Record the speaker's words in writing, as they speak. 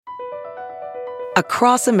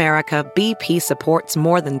Across America, BP supports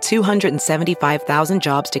more than 275,000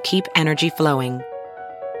 jobs to keep energy flowing.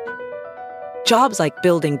 Jobs like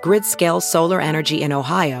building grid-scale solar energy in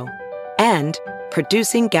Ohio and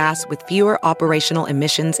producing gas with fewer operational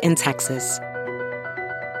emissions in Texas.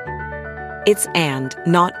 It's and,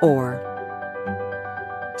 not or.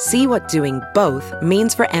 See what doing both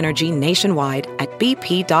means for energy nationwide at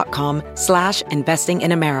bp.com/investing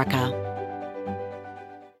in America.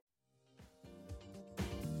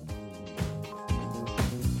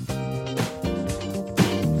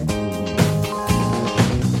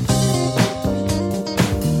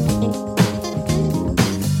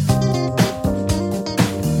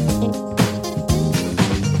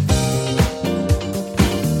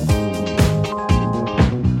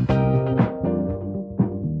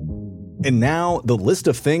 And now, the list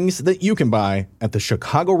of things that you can buy at the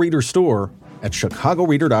Chicago Reader store at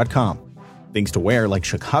chicagoreader.com. Things to wear like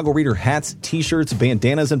Chicago Reader hats, t-shirts,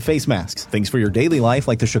 bandanas, and face masks. Things for your daily life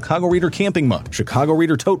like the Chicago Reader camping mug, Chicago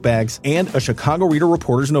Reader tote bags, and a Chicago Reader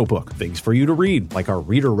reporter's notebook. Things for you to read like our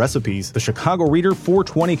Reader recipes, the Chicago Reader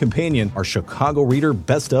 420 Companion, our Chicago Reader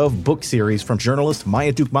Best of book series from journalists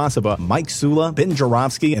Maya Dukmasova, Mike Sula, Ben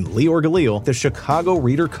Jarofsky, and Lior Galil, the Chicago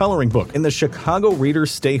Reader coloring book, and the Chicago Reader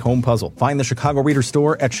Stay Home puzzle. Find the Chicago Reader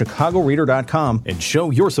store at chicagoreader.com and show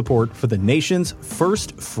your support for the nation's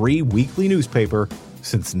first free weekly newspaper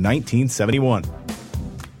since 1971.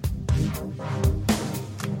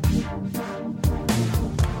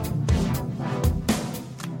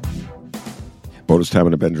 Bonus time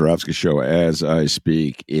on the Ben Jarofsky Show as I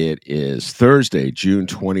speak. It is Thursday, June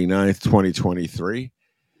 29th, 2023.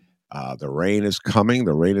 The rain is coming.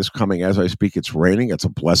 The rain is coming as I speak. It's raining. It's a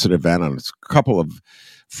blessed event on a couple of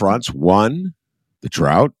fronts. One, the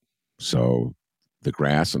drought. So the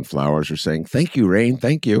grass and flowers are saying, thank you, rain,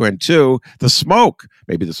 thank you. And two, the smoke.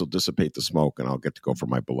 Maybe this will dissipate the smoke, and I'll get to go for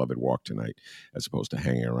my beloved walk tonight, as opposed to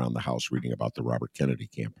hanging around the house reading about the Robert Kennedy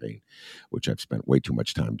campaign, which I've spent way too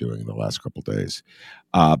much time doing in the last couple of days.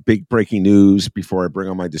 Big breaking news before I bring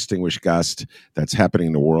on my distinguished guest that's happening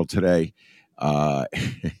in the world today. The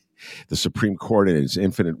Supreme Court, in its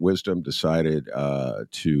infinite wisdom, decided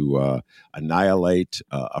to annihilate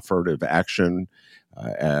affirmative action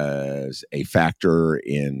as a factor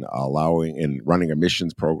in running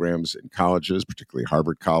admissions programs in colleges, particularly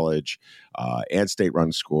Harvard College and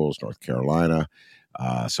state-run schools, North Carolina.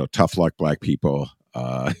 So tough luck, black people.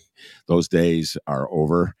 Those days are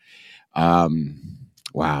over.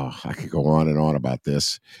 Wow, I could go on and on about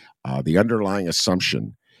this. The underlying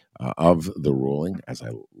assumption of the ruling, as I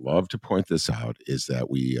love to point this out, is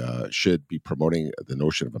that we should be promoting the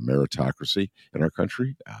notion of a meritocracy in our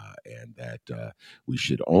country, and that we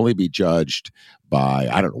should only be judged by,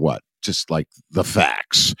 I don't know what, just like the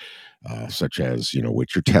facts, such as,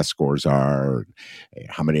 what your test scores are,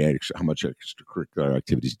 how much extracurricular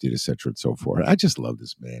activities you did, et cetera, and so forth. I just love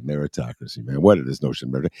this, man. Meritocracy, man. What is this notion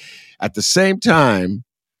of meritocracy? At the same time,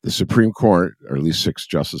 the Supreme Court, or at least 6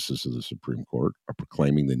 justices of the Supreme Court, are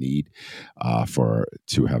proclaiming the need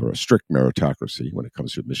to have a strict meritocracy when it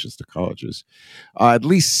comes to admissions to colleges. At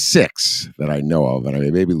least 6 that I know of, and I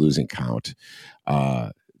may be losing count.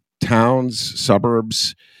 Towns,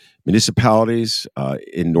 suburbs, municipalities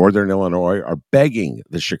in northern Illinois are begging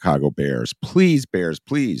the Chicago Bears, please, Bears,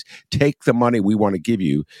 please take the money we want to give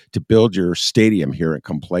you to build your stadium here and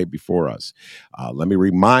come play before us. Let me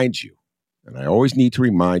remind you, and I always need to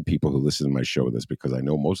remind people who listen to my show this, because I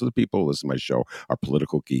know most of the people who listen to my show are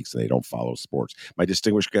political geeks and they don't follow sports. My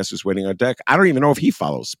distinguished guest is waiting on deck. I don't even know if he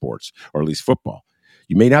follows sports, or at least football.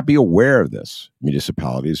 You may not be aware of this.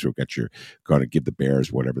 Municipalities are going to give the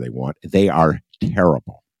Bears whatever they want. They are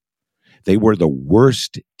terrible. They were the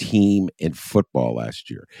worst team in football last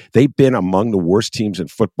year. They've been among the worst teams in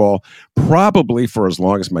football probably for as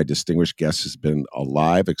long as my distinguished guest has been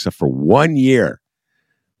alive, except for 1 year.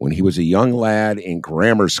 When he was a young lad in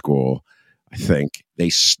grammar school, I think, they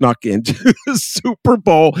snuck into the Super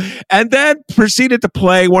Bowl and then proceeded to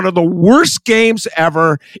play one of the worst games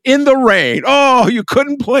ever in the rain. Oh, you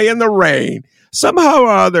couldn't play in the rain. Somehow or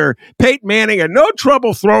other, Peyton Manning had no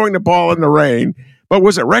trouble throwing the ball in the rain. But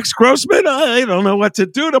was it Rex Grossman? I don't know what to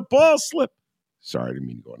do. The ball slipped. Sorry, I didn't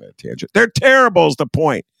mean to go on that tangent. They're terrible is the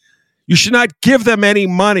point. You should not give them any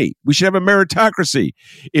money. We should have a meritocracy.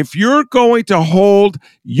 If you're going to hold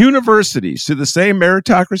universities to the same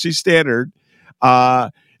meritocracy standard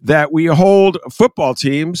that we hold football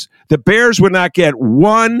teams, the Bears would not get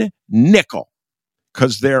 1 nickel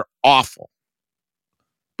because they're awful.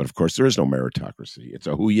 But of course, there is no meritocracy. It's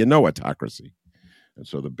a who-you-know-autocracy. And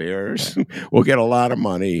so the Bears will get a lot of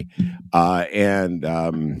money.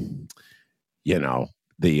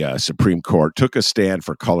 the Supreme Court took a stand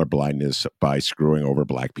for colorblindness by screwing over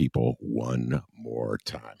black people one more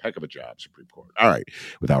time. Heck of a job, Supreme Court. All right.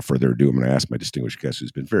 Without further ado, I'm going to ask my distinguished guest,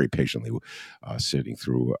 who's been very patiently sitting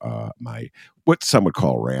through my, what some would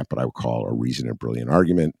call a rant, but I would call a reasoned and brilliant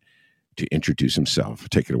argument, to introduce himself.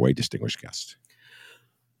 Take it away, distinguished guest.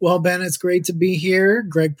 Well, Ben, it's great to be here.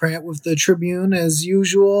 Greg Pratt with the Tribune as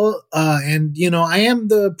usual. And, I am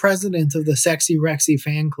the president of the Sexy Rexy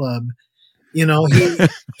fan club.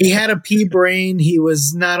 He had a pea brain. He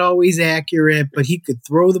was not always accurate, but he could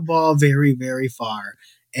throw the ball very, very far.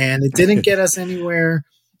 And it didn't get us anywhere,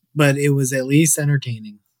 but it was at least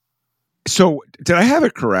entertaining. So did I have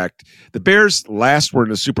it correct? The Bears last were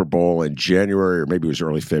in the Super Bowl in January, or maybe it was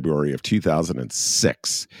early February of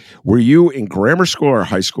 2006. Were you in grammar school or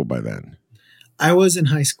high school by then? I was in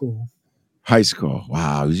high school. High school.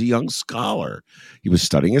 Wow. He was a young scholar. He was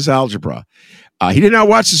studying his algebra. He did not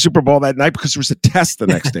watch the Super Bowl that night because there was a test the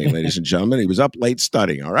next day, ladies and gentlemen. He was up late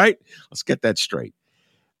studying. All right. Let's get that straight.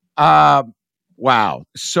 Wow.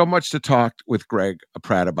 So much to talk with Greg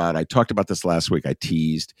Pratt about. I talked about this last week. I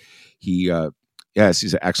teased. He's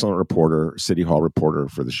an excellent reporter, City Hall reporter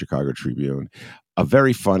for the Chicago Tribune, a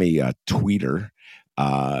very funny tweeter.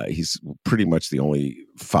 He's pretty much the only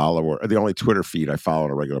Twitter feed I follow on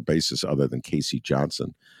a regular basis other than Casey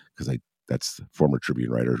Johnson, because that's the former Tribune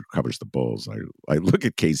writer who covers the Bulls. I look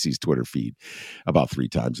at Casey's Twitter feed about 3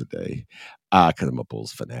 times a day because I'm a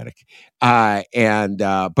Bulls fanatic.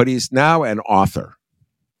 But he's now an author.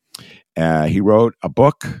 He wrote a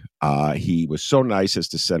book. He was so nice as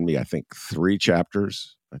to send me, I think, 3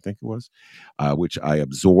 chapters, which I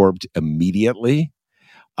absorbed immediately.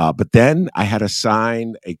 But then I had to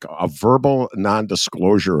sign a verbal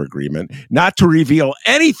non-disclosure agreement not to reveal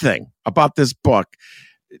anything about this book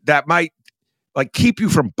that might keep you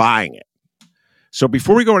from buying it. So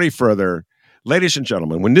before we go any further, ladies and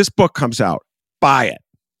gentlemen, when this book comes out, buy it.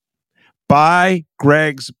 Buy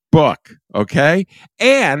Greg's book, okay?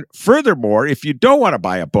 And furthermore, if you don't want to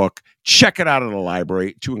buy a book, check it out in the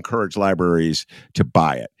library to encourage libraries to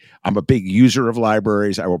buy it. I'm a big user of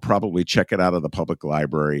libraries. I will probably check it out of the public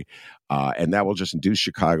library, and that will just induce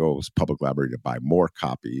Chicago's public library to buy more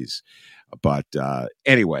copies. But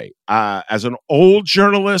anyway, as an old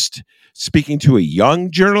journalist speaking to a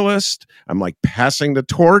young journalist, I'm passing the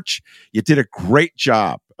torch. You did a great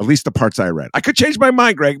job, at least the parts I read. I could change my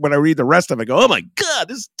mind, Greg, when I read the rest of it. I go, oh my God,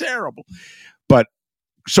 this is terrible. But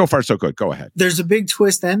so far, so good. Go ahead. There's a big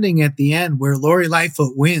twist ending at the end where Lori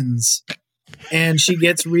Lightfoot wins and she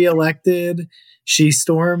gets reelected. She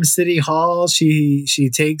storms City Hall. She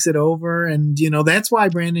takes it over. And, that's why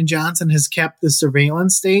Brandon Johnson has kept the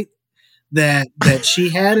surveillance state that she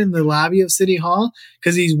had in the lobby of City Hall,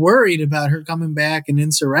 because he's worried about her coming back and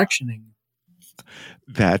insurrectioning.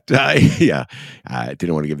 That I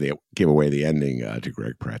didn't want to give away the ending to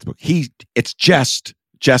Greg Pratt's book. It's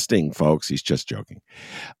jesting, folks. He's just joking.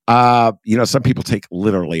 Some people take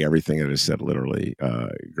literally everything that is said literally,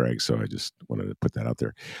 Greg. So I just wanted to put that out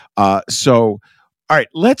there. All right,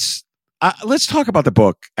 let's talk about the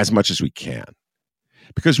book as much as we can,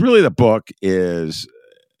 because really the book is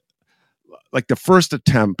the first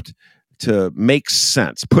attempt to make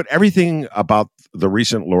sense, put everything about the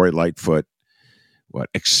recent Lori Lightfoot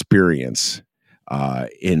experience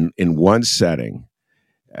in one setting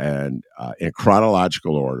and in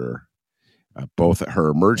chronological order, both her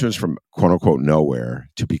emergence from quote unquote nowhere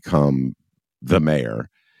to become the mayor,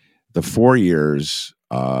 the 4 years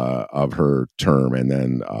of her term, and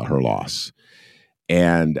then her loss.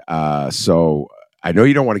 And so I know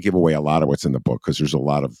you don't want to give away a lot of what's in the book, because there's a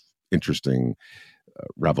lot of interesting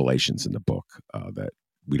revelations in the book that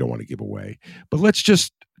we don't want to give away. But let's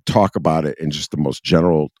just talk about it in just the most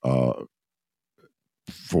general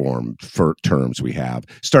form for terms we have,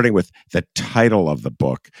 starting with the title of the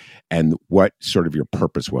book and what sort of your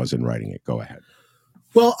purpose was in writing it. Go ahead.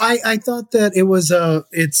 Well, I thought that it was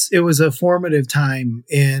a formative time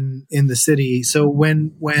in the city. So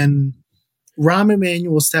when Rahm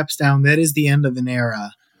Emanuel steps down, that is the end of an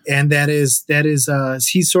era. And that is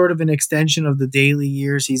he's sort of an extension of the Daley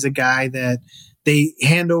years. He's a guy that they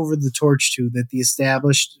hand over the torch to, that the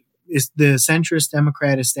centrist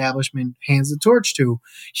Democrat establishment hands the torch to.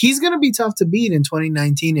 He's going to be tough to beat in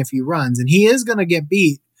 2019 if he runs, and he is going to get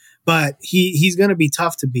beat, but he's going to be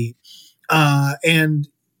tough to beat. And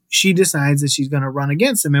she decides that she's going to run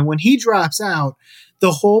against him. And when he drops out,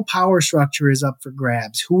 the whole power structure is up for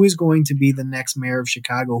grabs. Who is going to be the next mayor of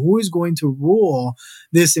Chicago? Who is going to rule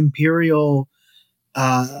this imperial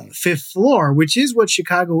fifth floor, which is what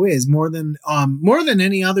Chicago is, more than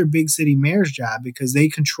any other big city mayor's job, because they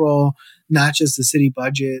control not just the city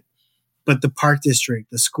budget, but the park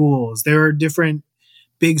district, the schools, there are different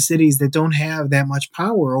big cities that don't have that much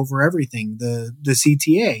power over everything. The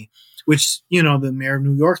CTA, which, the mayor of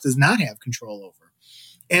New York does not have control over.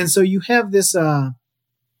 And so you have this, all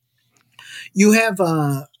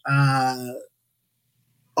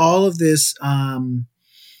of this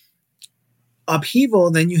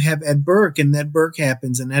upheaval. Then you have Ed Burke, and Ed Burke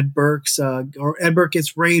happens, and Ed Burke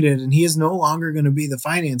gets raided, and he is no longer going to be the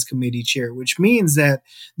finance committee chair, which means that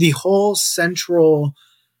the whole central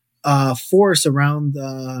force around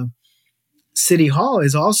City Hall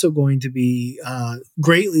is also going to be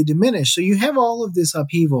greatly diminished. So you have all of this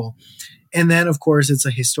upheaval. And then, of course, it's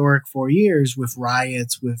a historic 4 years with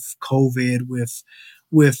riots, with COVID,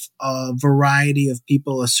 with a variety of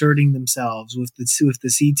people asserting themselves, with the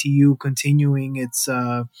CTU continuing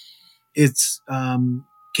its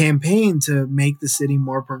campaign to make the city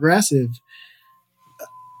more progressive.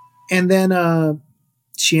 And then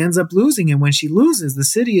she ends up losing, and when she loses, the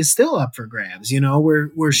city is still up for grabs.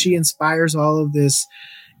 Where she inspires all of this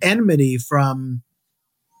enmity from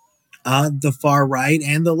the far right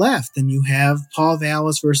and the left. And you have Paul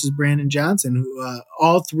Vallis versus Brandon Johnson, who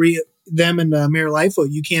all three, them and Mayor Lightfoot,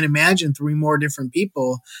 you can't imagine three more different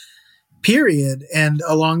people, period, and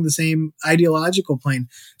along the same ideological plane.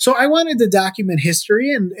 So I wanted to document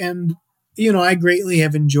history, and I greatly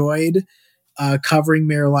have enjoyed covering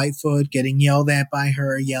Mayor Lightfoot, getting yelled at by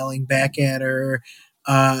her, yelling back at her,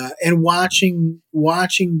 and watching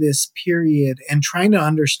this period and trying to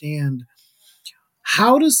understand,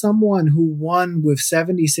 how does someone who won with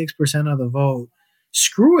 76% of the vote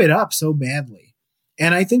screw it up so badly?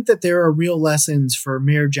 And I think that there are real lessons for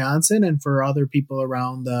Mayor Johnson and for other people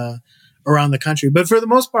around the country. But for the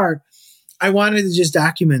most part, I wanted to just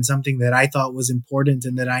document something that I thought was important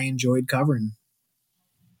and that I enjoyed covering.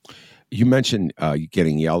 You mentioned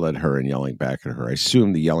getting yelled at her and yelling back at her. I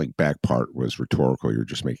assume the yelling back part was rhetorical. You're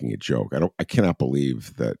just making a joke. I cannot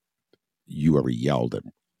believe that you ever yelled at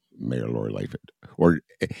Mayor Lori Lightfoot, or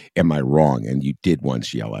am I wrong? And you did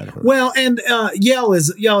once yell at her. Well, and yell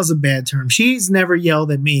is a bad term. She's never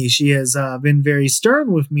yelled at me. She has been very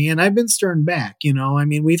stern with me, and I've been stern back.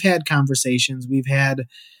 We've had conversations. We've had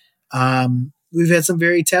some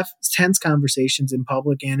very tense conversations in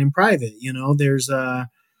public and in private.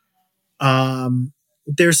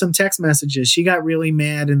 There's some text messages. She got really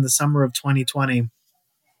mad in the summer of 2020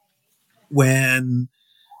 when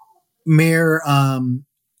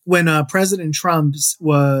President Trump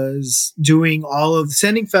was doing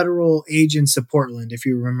sending federal agents to Portland. If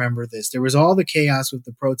you remember this, there was all the chaos with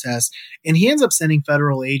the protests, and he ends up sending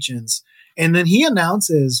federal agents. And then he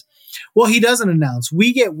announces, he doesn't announce.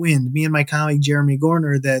 We get wind, me and my colleague Jeremy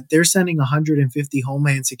Gorner, that they're sending 150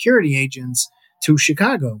 Homeland Security agents to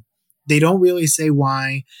Chicago. They don't really say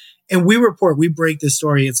why. And we break this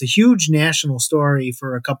story. It's a huge national story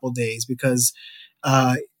for a couple of days because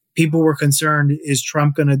people were concerned, is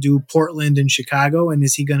Trump going to do Portland and Chicago? And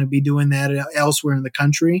is he going to be doing that elsewhere in the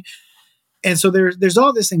country? And so there's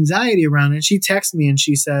all this anxiety around it. She texts me and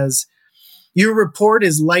she says, "Your report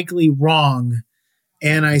is likely wrong."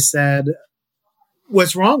 And I said,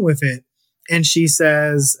 "What's wrong with it?" And she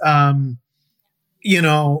says,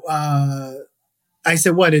 I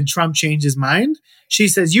said, "What, did Trump change his mind?" She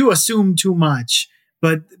says, "You assume too much."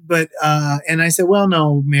 And I said, "Well,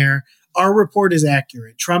 no, Mayor, our report is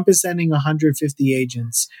accurate. Trump is sending 150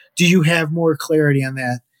 agents. Do you have more clarity on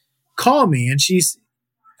that? Call me." And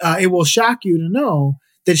it will shock you to know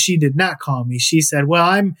that she did not call me. She said, "Well,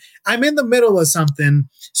 I'm in the middle of something,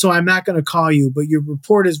 so I'm not going to call you, but your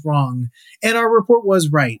report is wrong." And our report was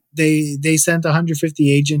right. They sent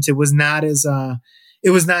 150 agents. It was not as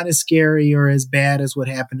scary or as bad as what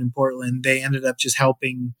happened in Portland. They ended up just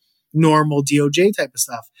helping normal DOJ type of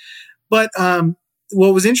stuff. But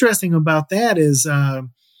what was interesting about that is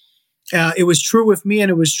it was true with me,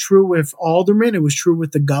 and it was true with aldermen. It was true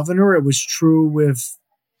with the governor. It was true with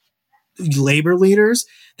labor leaders,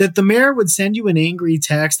 that the mayor would send you an angry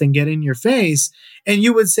text and get in your face, and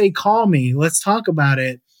you would say, "Call me, let's talk about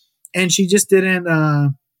it." And she just didn't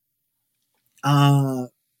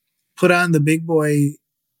put on the big boy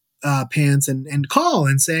pants and call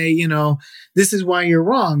and say, "This is why you're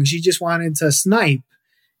wrong." She just wanted to snipe.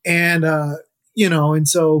 And, and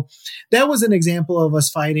so that was an example of us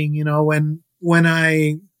fighting. When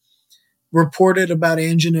I reported about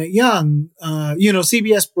Anjanette Young,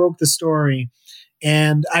 CBS broke the story,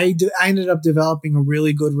 and I ended up developing a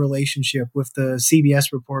really good relationship with the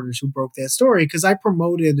CBS reporters who broke that story, because I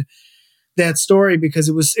promoted that story because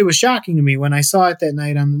it was shocking to me when I saw it that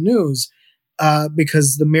night on the news,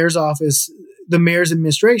 because the mayor's office, the mayor's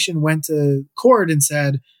administration went to court and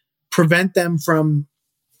said, prevent them from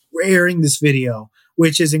airing this video,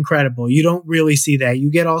 which is incredible. You don't really see that. You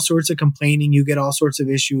get all sorts of complaining, you get all sorts of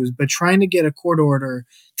issues, but trying to get a court order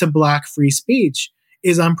to block free speech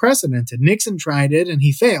is unprecedented. Nixon tried it and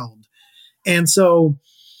he failed. And so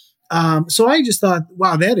I just thought,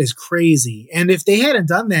 wow, that is crazy. And if they hadn't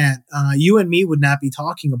done that, you and me would not be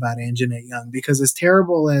talking about Anjanette Young, because as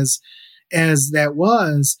terrible as that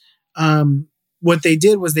was, what they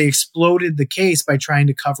did was they exploded the case by trying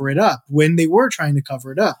to cover it up when they were trying to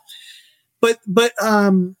cover it up. But I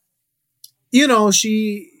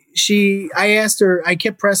asked her, I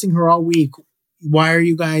kept pressing her all week. Why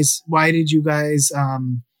did you guys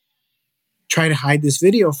try to hide this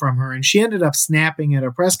video from her? And she ended up snapping at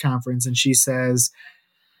a press conference, and she says,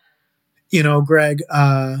 Greg,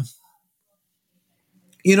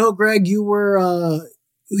 you were,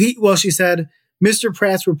 she said, Mr.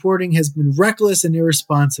 Pratt's reporting has been reckless and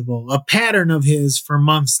irresponsible, a pattern of his for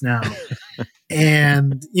months now.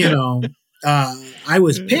 And, I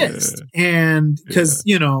was pissed, and because,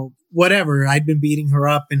 whatever, I'd been beating her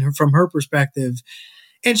up from her perspective.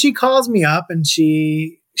 And she calls me up, and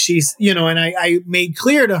she's, and I made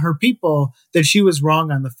clear to her people that she was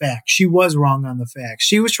wrong on the facts. She was wrong on the facts.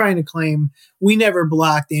 She was trying to claim we never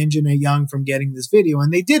blocked Anjanette Young from getting this video,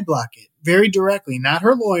 and they did block it very directly. Not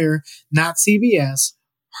her lawyer, not CBS,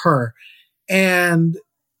 her. And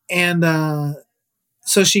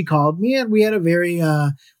so she called me, and we had a very,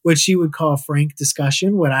 what she would call frank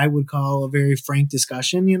discussion, what I would call a very frank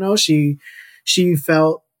discussion. She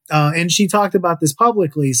felt, and she talked about this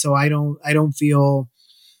publicly, so I don't feel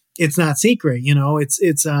it's not secret. She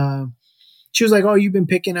was like, oh, you've been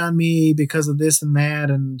picking on me because of this and that.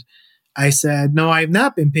 And I said, no, I've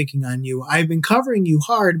not been picking on you. I've been covering you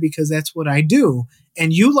hard because that's what I do.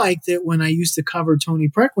 And you liked it when I used to cover Tony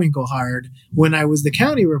Preckwinkle hard when I was the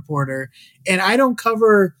county reporter. And I don't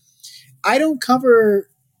cover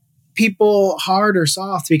people hard or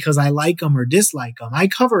soft because I like them or dislike them. I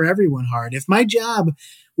cover everyone hard. If my job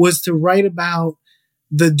was to write about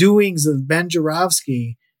the doings of Ben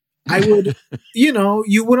Joravsky, I would,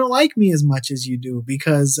 you wouldn't like me as much as you do,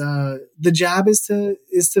 because the job is to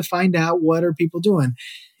find out what are people doing.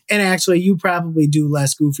 And actually, you probably do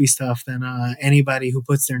less goofy stuff than anybody who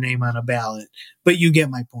puts their name on a ballot. But you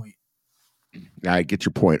get my point. I get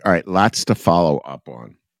your point. All right, lots to follow up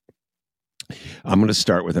on. I'm going to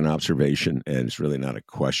start with an observation, and it's really not a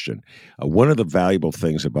question. One of the valuable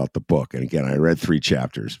things about the book, and again, I read 3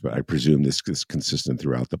 chapters, but I presume this is consistent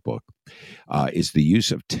throughout the book, is the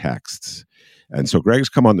use of texts. And so Greg's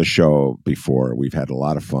come on the show before. We've had a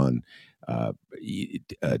lot of fun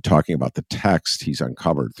talking about the text he's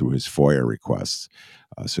uncovered through his FOIA requests.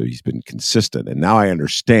 So he's been consistent. And now I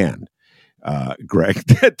understand, Greg,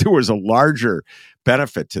 that there was a larger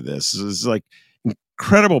benefit to this. This is like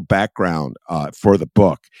incredible background for the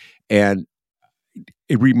book. And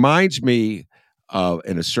it reminds me of,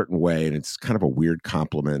 in a certain way, and it's kind of a weird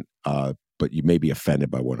compliment, but you may be offended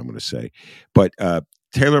by what I'm going to say, but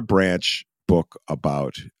Taylor Branch book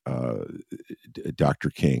about Dr.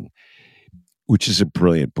 King, which is a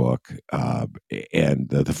brilliant book, and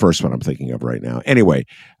the first one I'm thinking of right now. Anyway,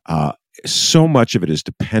 so much of it is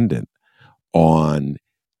dependent on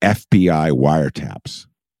FBI wiretaps.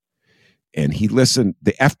 And he listened,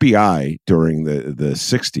 the FBI during the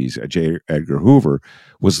 60s, J. Edgar Hoover,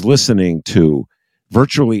 was listening to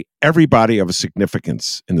virtually everybody of a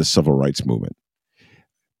significance in the civil rights movement.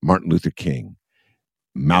 Martin Luther King,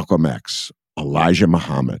 Malcolm X, Elijah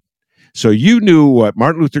Muhammad. So you knew what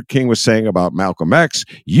Martin Luther King was saying about Malcolm X.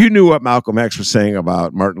 You knew what Malcolm X was saying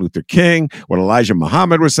about Martin Luther King, what Elijah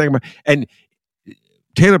Muhammad was saying about, and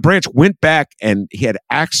Taylor Branch went back and he had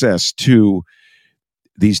access to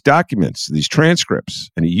these documents, these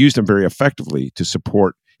transcripts, and he used them very effectively to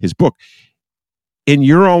support his book. In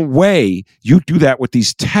your own way, you do that with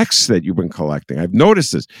these texts that you've been collecting. I've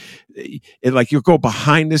noticed this. Like you'll go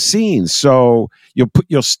behind the scenes, so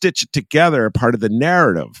you'll stitch it together, part of the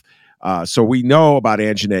narrative. So we know about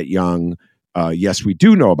Anjanette Young. Yes, we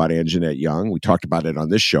do know about Anjanette Young. We talked about it on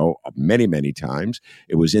this show many, many times.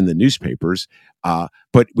 It was in the newspapers.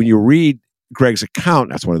 But when you read Greg's account,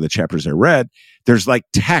 that's one of the chapters I read, there's like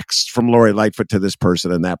text from Lori Lightfoot to this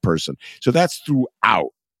person and that person. So that's throughout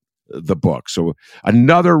the book. So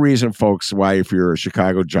another reason, folks, why if you're a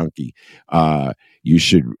Chicago junkie, you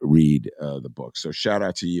should read the book. So shout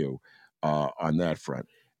out to you on that front.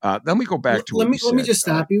 Let me go back to let me just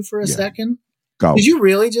stop you for a second. Go. Did you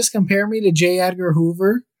really just compare me to J. Edgar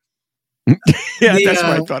Hoover? Yeah, that's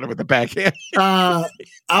what I thought of with the backhand. I'll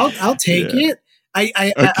take it.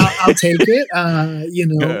 I'll take it.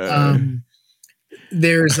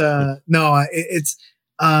 There's it's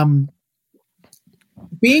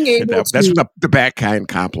being able That's to the backhand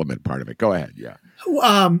compliment part of it. Go ahead. Yeah.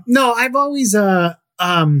 No, I've always I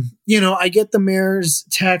get the mayor's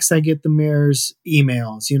texts, I get the mayor's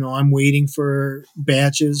emails. I'm waiting for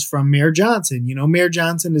batches from Mayor Johnson. Mayor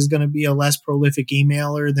Johnson is going to be a less prolific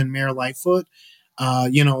emailer than Mayor Lightfoot.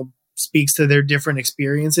 Speaks to their different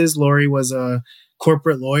experiences. Lori was a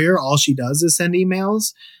corporate lawyer. All she does is send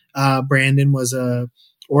emails. Brandon was a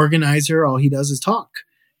organizer. All he does is talk.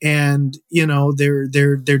 And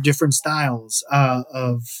they're different styles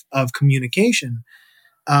of communication.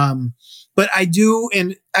 But I do,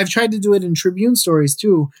 and I've tried to do it in Tribune stories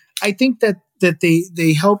too. I think that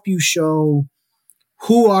they help you show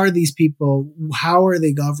who are these people, how are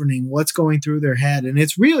they governing, what's going through their head, and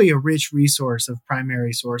it's really a rich resource of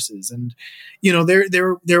primary sources. And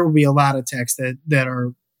there will be a lot of texts that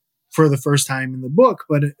are for the first time in the book,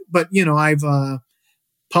 but I've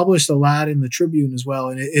published a lot in the Tribune as well,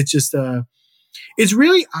 and it's just it's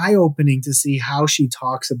really eye-opening to see how she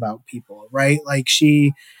talks about people, right? Like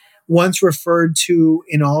she once referred to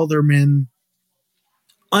an alderman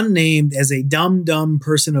unnamed as a dumb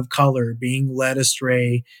person of color being led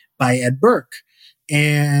astray by Ed Burke.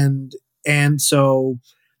 And so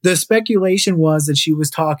the speculation was that she was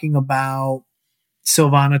talking about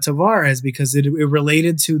Silvana Tavares because it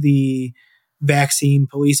related to the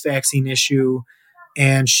police vaccine issue.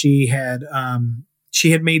 And she had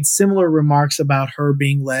made similar remarks about her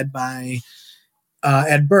being led by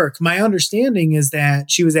Ed Burke. My understanding is that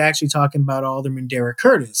she was actually talking about Alderman Derek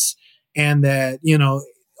Curtis, and that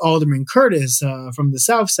Alderman Curtis from the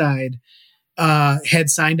South Side had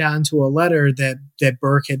signed on to a letter that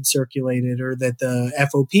Burke had circulated, or that the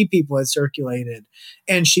FOP people had circulated,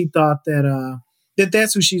 and she thought that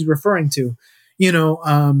that's what she's referring to.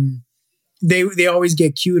 They always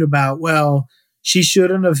get cute about, well, she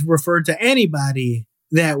shouldn't have referred to anybody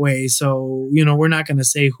that way, so we're not going to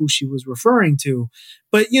say who she was referring to.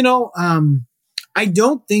 But I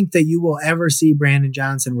don't think that you will ever see Brandon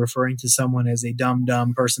Johnson referring to someone as a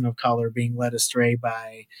dumb person of color being led astray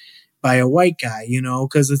by a white guy,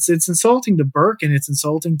 because it's insulting to Burke, and it's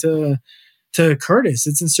insulting to Curtis.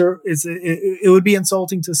 It would be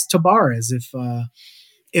insulting to Tavares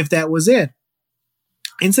if that was it.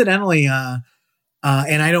 Incidentally, and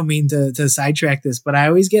I don't mean to sidetrack this, but I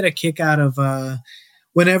always get a kick out of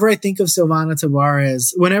whenever I think of Silvana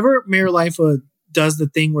Tavares, whenever Mayor Lightfoot does the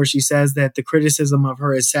thing where she says that the criticism of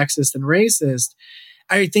her is sexist and racist,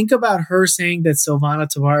 I think about her saying that Silvana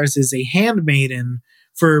Tavares is a handmaiden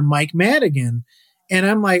for Mike Madigan. And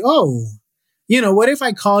I'm like, oh, what if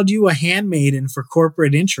I called you a handmaiden for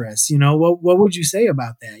corporate interests? What would you say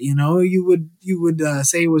about that? You would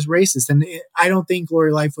say it was racist. And I don't think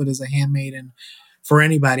Lori Lightfoot is a handmaiden for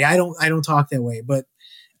anybody. I don't talk that way, but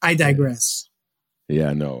I digress.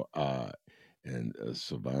 Yeah, no. And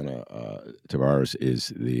Silvana Tavares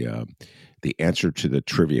is the answer to the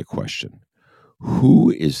trivia question. Who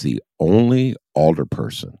is the only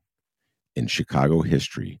alderperson in Chicago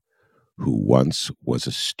history who once was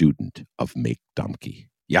a student of Mick Dumke?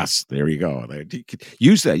 Yes, there you go. You could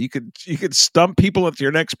use that. You could stump people at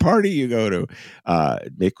your next party you go to.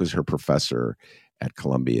 Mick was her professor at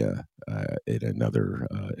Columbia in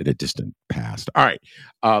a distant past. All right,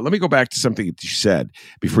 let me go back to something that you said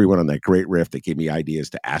before you went on that great riff that gave me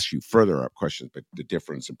ideas to ask you further up questions, but the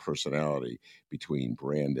difference in personality between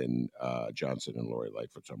Brandon Johnson and Lori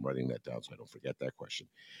Lightfoot. So I'm writing that down so I don't forget that question.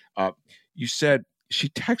 You said she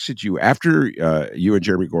texted you after you and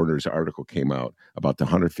Jeremy Gordner's article came out about the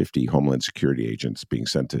 150 Homeland Security agents being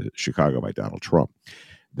sent to Chicago by Donald Trump,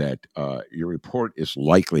 that your report is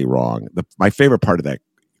likely wrong. My favorite part of that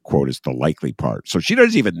quote is the likely part. So she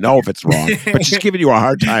doesn't even know if it's wrong, but she's giving you a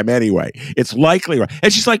hard time anyway. It's likely wrong.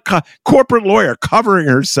 And she's like a corporate lawyer covering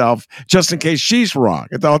herself just in case she's wrong.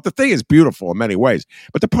 The thing is beautiful in many ways.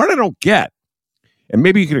 But the part I don't get, and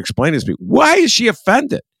maybe you can explain this to me, why is she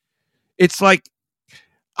offended? It's like,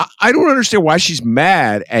 I don't understand why she's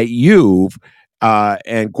mad at you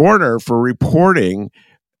and Gorner for reporting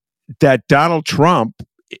that Donald Trump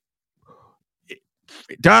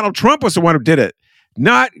was the one who did it,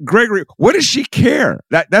 not Gregory. What does she care?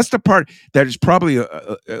 That's the part that is probably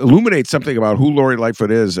illuminates something about who Lori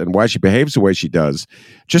Lightfoot is and why she behaves the way she does.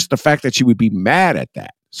 Just the fact that she would be mad at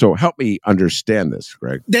that. So help me understand this,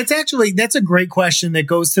 Greg. That's a great question that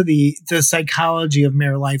goes to the psychology of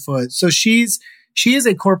Mayor Lightfoot. So she is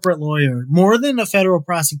a corporate lawyer more than a federal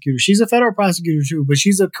prosecutor. She's a federal prosecutor too, but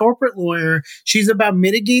she's a corporate lawyer. She's about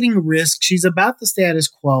mitigating risk. She's about the status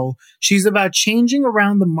quo. She's about changing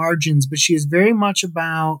around the margins, but she is very much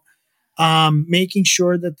about making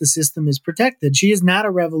sure that the system is protected. She is not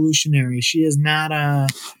a revolutionary. She is not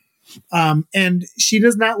And she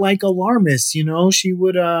does not like alarmists. She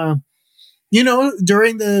would,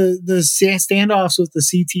 during the standoffs with the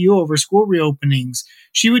CTU over school reopenings,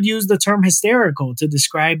 she would use the term hysterical to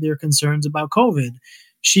describe their concerns about COVID.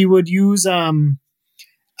 She would use,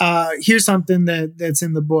 here's something that's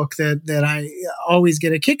in the book that I always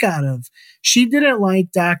get a kick out of. She didn't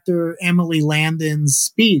like Dr. Emily Landon's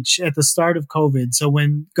speech at the start of COVID. So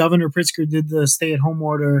when Governor Pritzker did the stay-at-home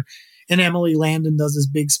order, and Emily Landon does this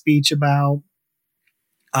big speech about,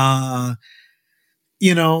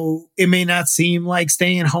 it may not seem like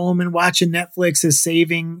staying home and watching Netflix is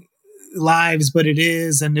saving lives, but it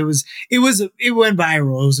is. And it went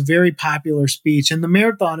viral. It was a very popular speech, and the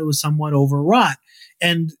mayor thought it was somewhat overwrought.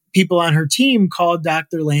 And people on her team called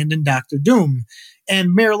Dr. Landon Dr. Doom.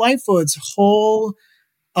 And Mayor Lightfoot's whole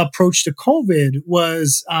approach to COVID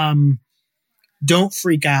was, don't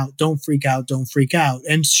freak out, don't freak out, don't freak out.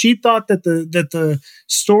 And she thought that the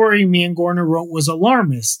story me and Gorner wrote was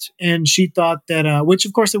alarmist. And she thought that, which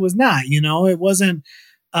of course it was not, it wasn't,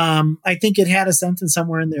 I think it had a sentence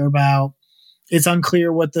somewhere in there about it's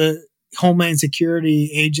unclear what the Homeland Security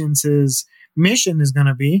Agency's mission is going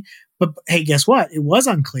to be. But hey, guess what? It was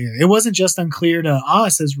unclear. It wasn't just unclear to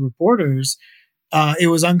us as reporters. It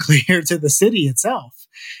was unclear to the city itself.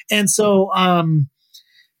 And so,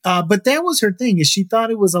 but that was her thing, is she thought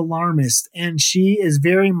it was alarmist, and she is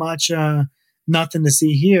very much nothing to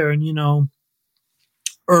see here. And,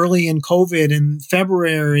 early in COVID in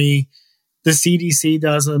February, the CDC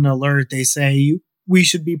does an alert. They say we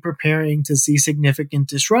should be preparing to see significant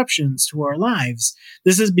disruptions to our lives.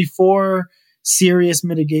 This is before serious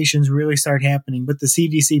mitigations really start happening. But the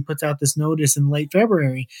CDC puts out this notice in late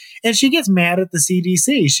February, and she gets mad at the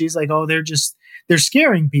CDC. She's like, oh, they're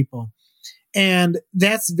scaring people. And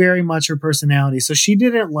that's very much her personality. So she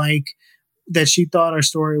didn't like that. She thought our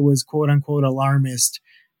story was quote unquote alarmist,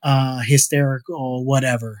 hysterical,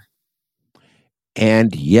 whatever.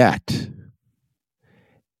 And yet,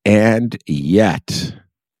 and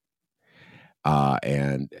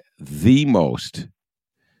the most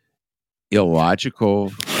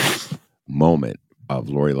illogical moment of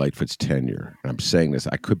Lori Lightfoot's tenure, and I'm saying this,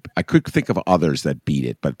 I could think of others that beat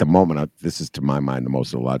it, but at the moment, this is to my mind the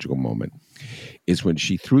most illogical moment, is when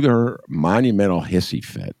she threw her monumental hissy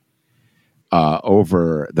fit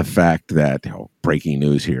over the fact that, breaking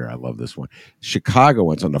news here, I love this one,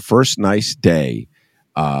 Chicagoans on the first nice day,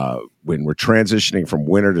 when we're transitioning from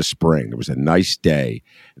winter to spring, there was a nice day,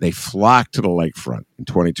 they flocked to the lakefront in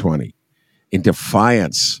 2020 in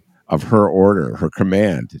defiance of her order, her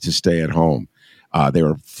command to stay at home. They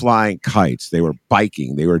were flying kites. They were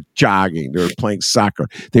biking. They were jogging. They were playing soccer.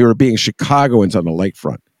 They were being Chicagoans on the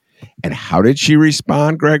lakefront. And how did she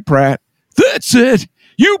respond, Greg Pratt? That's it.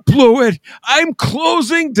 You blew it. I'm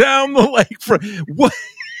closing down the lakefront. What?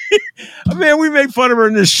 Man, we made fun of her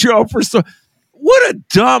in this show for so. What a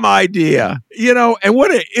dumb idea, and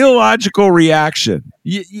what an illogical reaction.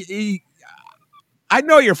 I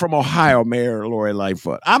know you're from Ohio, Mayor Lori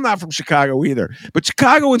Lightfoot. I'm not from Chicago either. But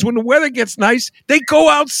Chicagoans, when the weather gets nice, they go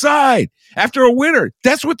outside after a winter.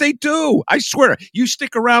 That's what they do. I swear. You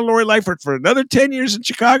stick around Lori Lightfoot for another 10 years in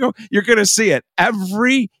Chicago, you're going to see it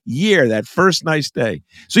every year, that first nice day.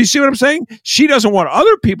 So you see what I'm saying? She doesn't want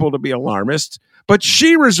other people to be alarmists, but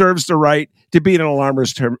she reserves the right to be an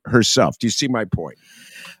alarmist herself. Do you see my point?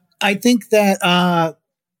 I think that,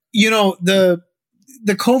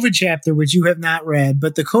 the COVID chapter, which you have not read,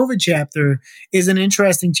 but the COVID chapter is an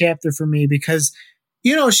interesting chapter for me because,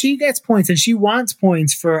 she gets points and she wants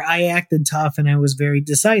points for I acted tough and I was very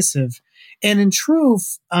decisive. And in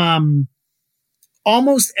truth,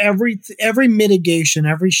 almost every mitigation,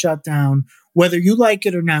 every shutdown, whether you like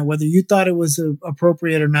it or not, whether you thought it was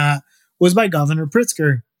appropriate or not, was by Governor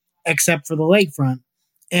Pritzker, except for the lakefront.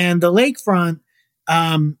 And the lakefront,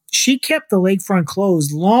 she kept the lakefront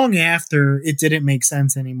closed long after it didn't make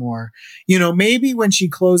sense anymore. Maybe when she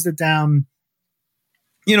closed it down,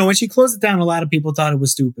 a lot of people thought it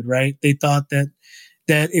was stupid, right? They thought that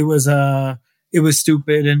it was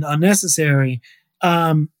stupid and unnecessary.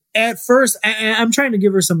 At first, I'm trying to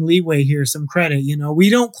give her some leeway here, some credit.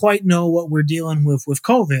 We don't quite know what we're dealing with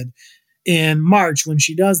COVID in March when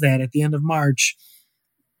she does that at the end of March.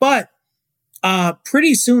 But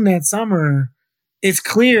pretty soon that summer, it's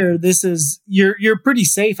clear you're pretty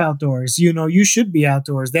safe outdoors. You should be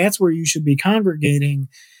outdoors. That's where you should be congregating.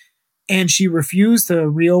 And she refused to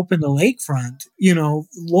reopen the lakefront,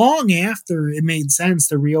 long after it made sense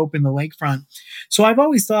to reopen the lakefront. So I've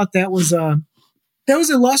always thought that was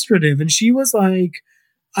illustrative. And she was like,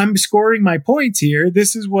 I'm scoring my points here.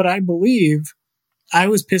 This is what I believe. I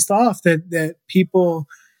was pissed off that people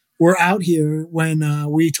were out here when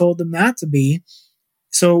we told them not to be.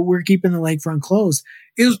 So we're keeping the lakefront closed.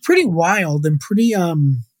 It was pretty wild and pretty that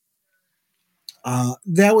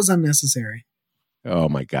was unnecessary. Oh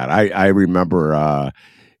my God. I remember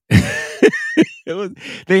it was,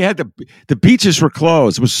 they had the beaches were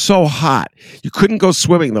closed. It was so hot. You couldn't go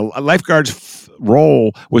swimming. The lifeguards'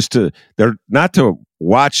 role was they're not to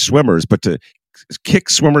watch swimmers, but to kick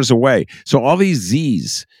swimmers away. So all these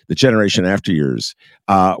Z's, the generation after yours,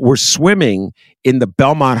 were swimming in the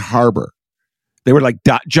Belmont Harbor. They were like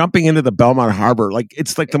jumping into the Belmont Harbor. Like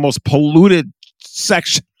it's like the most polluted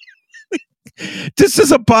section. This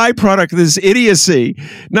is a byproduct of this idiocy.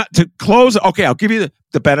 Not to close. Okay, I'll give you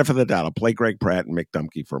the benefit of the doubt. I'll play Greg Pratt and Mick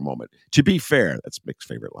Dumke for a moment. To be fair, that's Mick's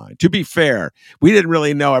favorite line. To be fair, we didn't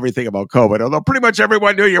really know everything about COVID, although pretty much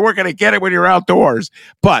everyone knew you weren't going to get it when you're outdoors.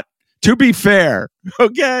 But to be fair,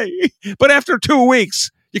 okay. But after 2 weeks,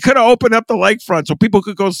 you could have opened up the lakefront so people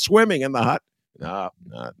could go swimming in the hot. No,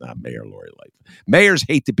 not Mayor Lori Lightfoot. Mayors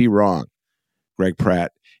hate to be wrong, Greg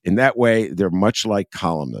Pratt. In that way, they're much like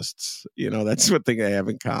columnists. You know, that's what they have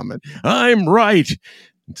in common. I'm right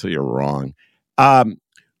until you're wrong. All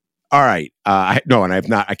right. I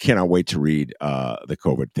cannot wait to read the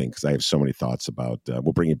COVID thing because I have so many thoughts about.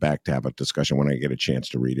 We'll bring it back to have a discussion when I get a chance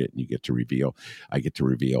to read it, and I get to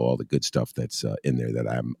reveal all the good stuff that's in there that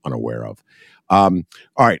I'm unaware of. All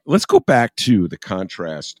right, let's go back to the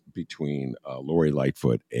contrast between Lori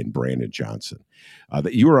Lightfoot and Brandon Johnson.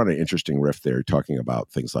 That you were on an interesting riff there, talking about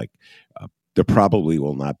things like there probably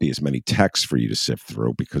will not be as many texts for you to sift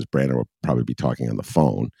through because Brandon will probably be talking on the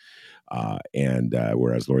phone. And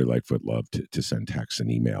whereas Lori Lightfoot loved to send texts and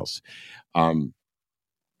emails.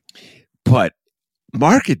 But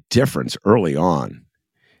market difference early on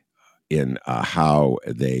in how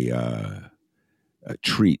they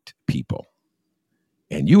treat people.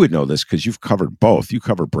 And you would know this because you've covered both. You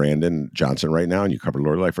cover Brandon Johnson right now and you cover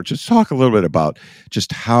Lori Lightfoot. Just talk a little bit about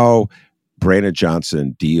just how Brandon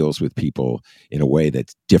Johnson deals with people in a way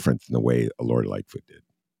that's different than the way Lori Lightfoot did.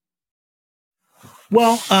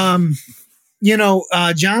 Well,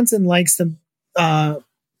 Johnson likes to,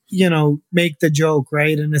 make the joke,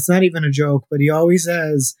 right? And it's not even a joke, but he always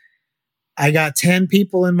says, I got 10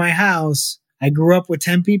 people in my house. I grew up with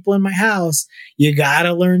 10 people in my house. You got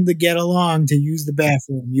to learn to get along to use the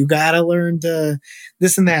bathroom. You got to learn to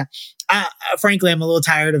this and that. Frankly, I'm a little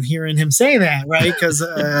tired of hearing him say that, right? Because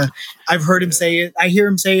I've heard him say it. I hear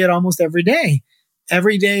him say it almost every day.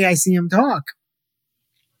 Every day I see him talk.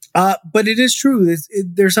 But it is true.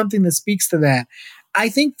 There's something that speaks to that. I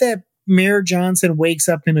think that Mayor Johnson wakes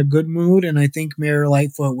up in a good mood, and I think Mayor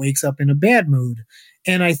Lightfoot wakes up in a bad mood.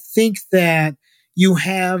 And I think that you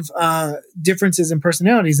have differences in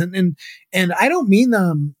personalities. And I don't mean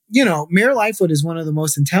them, Mayor Lightfoot is one of the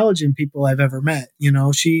most intelligent people I've ever met.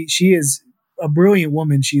 She is a brilliant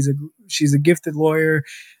woman. She's a gifted lawyer.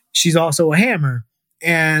 She's also a hammer.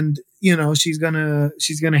 And, she's gonna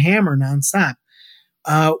hammer nonstop.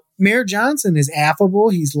 Mayor Johnson is affable.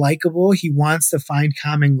 He's likable. He wants to find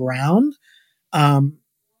common ground. So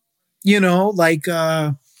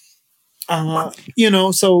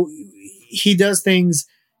he does things,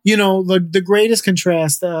 the greatest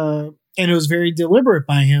contrast, and it was very deliberate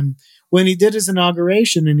by him when he did his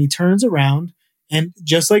inauguration and he turns around and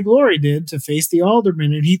just like Lori did to face the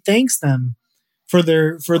aldermen and he thanks them for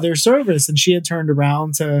their service. And she had turned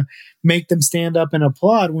around to make them stand up and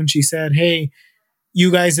applaud when she said, hey, you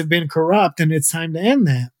guys have been corrupt and it's time to end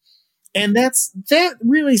that. And that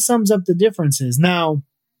really sums up the differences. Now,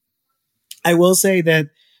 I will say that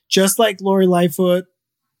just like Lori Lightfoot,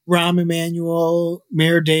 Rahm Emanuel,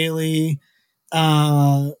 Mayor Daley,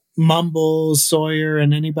 Mumbles, Sawyer,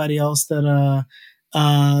 and anybody else David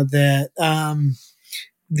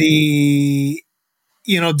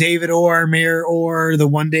Orr, Mayor Orr, the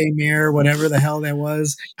one day mayor, whatever the hell that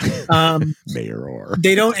was. Mayor Orr.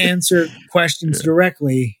 They don't answer questions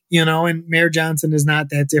directly, and Mayor Johnson is not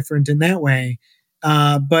that different in that way.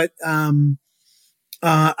 But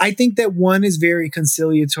I think that one is very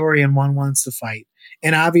conciliatory and one wants to fight.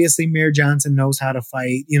 And obviously Mayor Johnson knows how to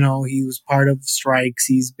fight. He was part of strikes.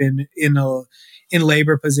 He's been in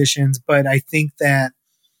labor positions, but I think that,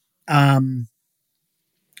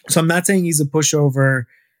 so I'm not saying he's a pushover,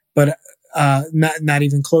 but not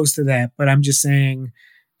even close to that. But I'm just saying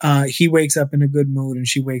he wakes up in a good mood and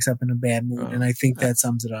she wakes up in a bad mood. And I think that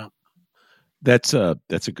sums it up. That's a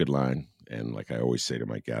good line. And like I always say to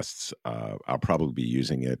my guests, I'll probably be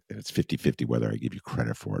using it. And it's 50-50 whether I give you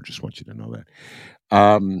credit for it. Just want you to know that.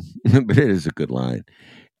 But it is a good line.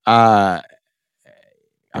 I'm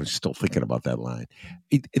still thinking about that line.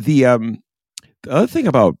 The other thing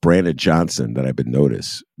about Brandon Johnson that I've been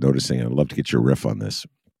noticing, and I'd love to get your riff on this.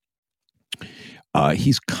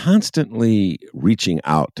 He's constantly reaching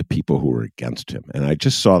out to people who are against him. And I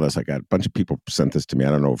just saw this. I got a bunch of people sent this to me. I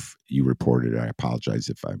don't know if you reported it. I apologize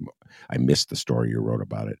if I missed the story you wrote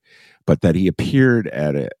about it. But that he appeared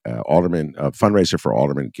at a fundraiser for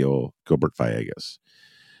Alderman Gilbert Villegas.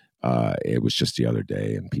 It was just the other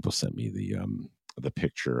day, and people sent me the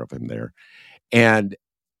picture of him there. And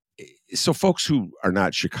so folks who are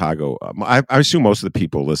not Chicago, I assume most of the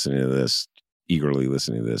people eagerly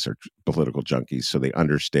listening to this are political junkies, so they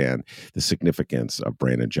understand the significance of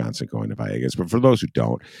Brandon Johnson going to Villegas. But for those who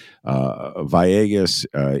don't, Villegas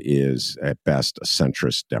is at best a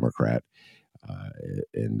centrist Democrat,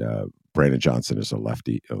 and Brandon Johnson is a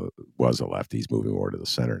lefty, was a lefty. He's moving more to the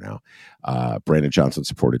center now. Brandon Johnson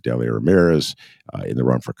supported Delia Ramirez in the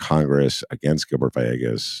run for Congress against Gilbert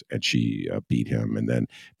Villegas, and she beat him. And then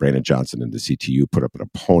Brandon Johnson and the CTU put up an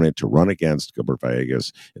opponent to run against Gilbert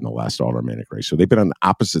Villegas in the last aldermanic race. So they've been on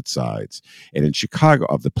opposite sides. And in Chicago,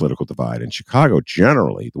 of the political divide, in Chicago,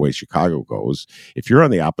 generally, the way Chicago goes, if you're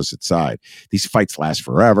on the opposite side, these fights last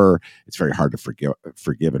forever. It's very hard to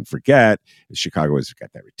forgive and forget. Chicago has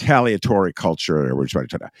got that retaliatory culture. We're trying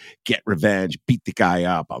to get revenge, beat the guy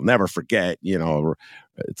up. I'll never forget.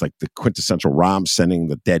 It's like the quintessential Rom sending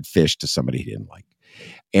the dead fish to somebody he didn't like.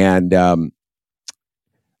 And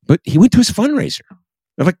but he went to his fundraiser.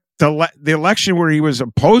 Like the election where he was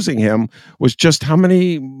opposing him was just how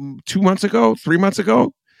many 2 months ago, 3 months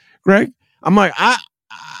ago, Greg? I'm like,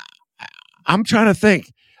 I'm trying to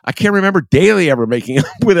think. I can't remember Daley ever making up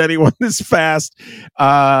with anyone this fast.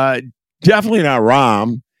 Definitely not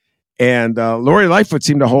Rom. And Lori Lightfoot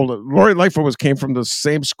seemed to hold it. Lori Lightfoot came from the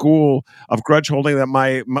same school of grudge holding that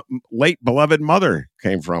my late beloved mother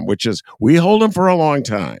came from, which is we hold them for a long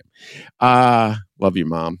time. Love you,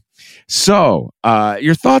 Mom. So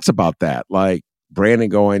your thoughts about that? Like Brandon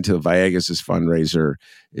going to Villegas' fundraiser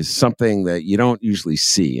is something that you don't usually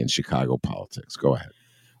see in Chicago politics. Go ahead.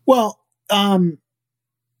 Well, I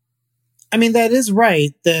mean, that is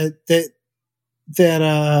right. That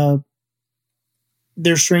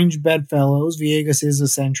they're strange bedfellows. Villegas is a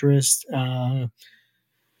centrist.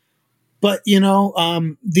 But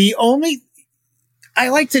I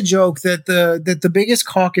like to joke that the biggest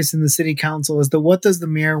caucus in the city council is the "What does the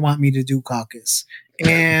mayor want me to do" caucus.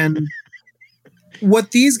 And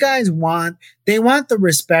what these guys want, they want the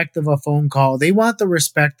respect of a phone call. They want the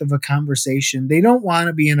respect of a conversation. They don't want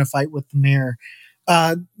to be in a fight with the mayor.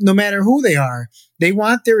 No matter who they are, they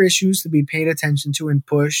want their issues to be paid attention to and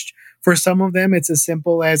pushed. For some of them, it's as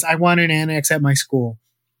simple as, I want an annex at my school.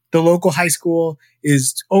 The local high school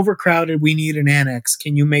is overcrowded. We need an annex.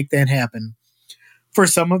 Can you make that happen? For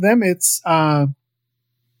some of them, it's, I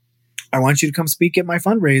want you to come speak at my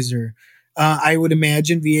fundraiser. I would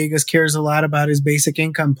imagine Villegas cares a lot about his basic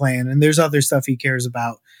income plan, and there's other stuff he cares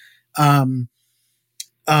about. And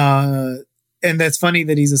that's funny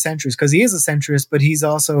that he's a centrist, because he is a centrist, but he's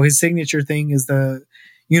also, his signature thing is the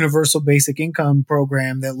universal basic income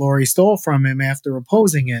program that Lori stole from him after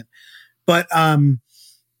opposing it. But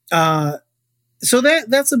so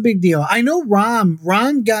that's a big deal. I know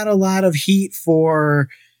Ron got a lot of heat for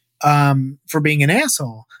being an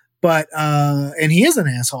asshole, but and he is an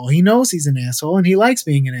asshole. He knows he's an asshole, and he likes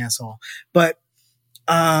being an asshole. But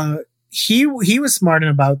he was smart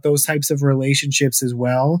about those types of relationships as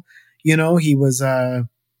well. He was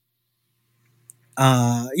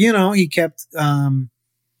he kept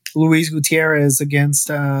Luis Gutierrez against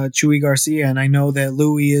Chuy Garcia, and I know that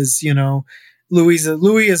Louis is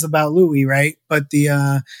Louis is about Louis, right? But he's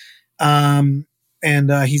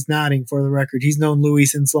nodding for the record. He's known Louis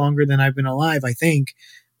since longer than I've been alive, I think.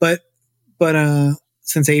 But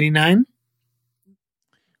since '89.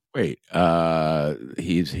 Wait,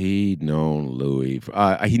 he known Louis?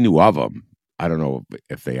 He knew of him. I don't know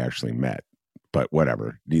if they actually met, but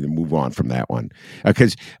whatever. Need to move on from that one,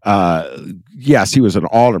 because yes, he was an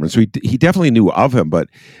alderman, so he definitely knew of him. But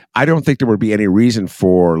I don't think there would be any reason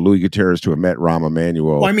for Louis Gutierrez to have met Rahm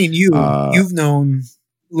Emanuel. Well, I mean, you've known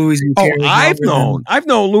Louis Gutierrez. Oh, I've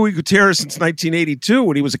known Louis Gutierrez since 1982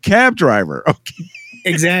 when he was a cab driver. Okay.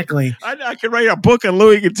 Exactly. I could write a book on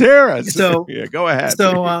Louis Gutierrez. So yeah, go ahead.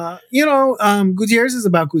 So Gutierrez is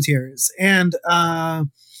about Gutierrez, and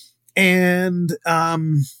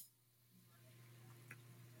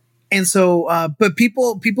so, but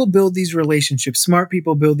people build these relationships. Smart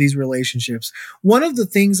people build these relationships. One of the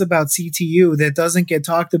things about CTU that doesn't get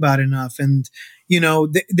talked about enough, and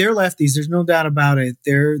they're lefties. There's no doubt about it.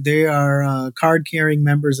 They are card carrying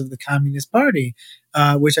members of the Communist Party,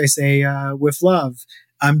 which I say with love.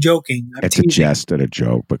 I'm joking. I'm It's a teasing. jest and a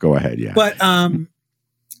joke, but go ahead. Yeah. But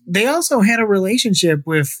they also had a relationship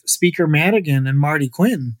with Speaker Madigan and Marty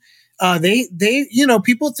Quinn. They,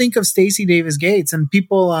 people think of Stacey Davis Gates and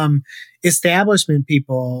people, establishment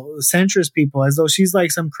people, centrist people, as though she's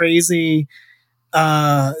like some crazy.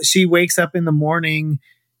 She wakes up in the morning,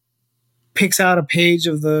 picks out a page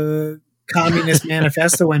of the Communist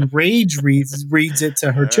Manifesto and reads it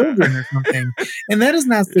to her children or something. And that is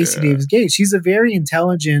not Stacey Davis Gates. She's a very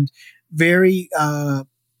intelligent, very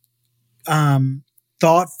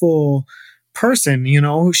thoughtful person.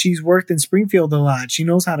 She's worked in Springfield a lot. She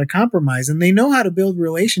knows how to compromise, and they know how to build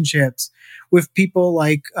relationships with people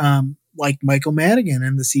like Michael Madigan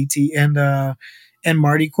and the CT and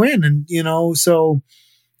Marty Quinn, and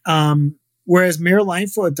whereas Mayor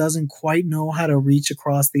Lightfoot doesn't quite know how to reach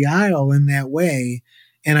across the aisle in that way,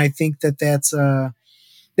 and I think that's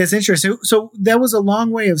interesting. So that was a long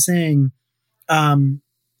way of saying.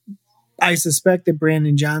 I suspect that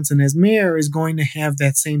Brandon Johnson as mayor is going to have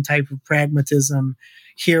that same type of pragmatism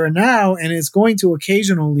here and now, and it's going to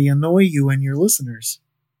occasionally annoy you and your listeners.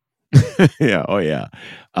 Yeah. Oh, yeah.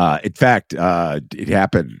 In fact, it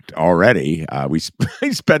happened already. We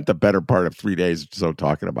spent the better part of 3 days or so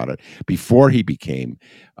talking about it before he became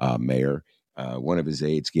mayor. One of his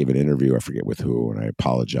aides gave an interview, I forget with who, and I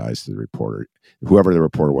apologize to the reporter. Whoever the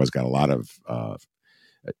reporter was got a lot of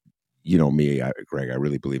me, Greg, I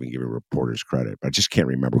really believe in giving reporters credit, but I just can't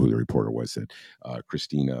remember who the reporter was that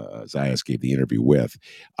Christina Zayas gave the interview with.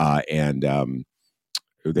 And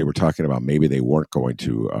they were talking about maybe they weren't going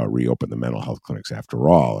to reopen the mental health clinics after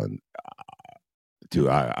all. And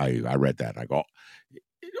I read that and I go,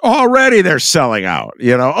 already they're selling out,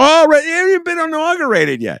 already it hasn't been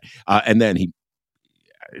inaugurated yet. And then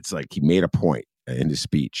it's like he made a point in his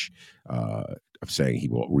speech of saying he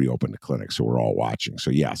will reopen the clinic. So we're all watching. So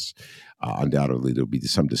yes, undoubtedly there'll be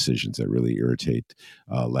some decisions that really irritate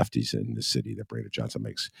lefties in the city that Brandon Johnson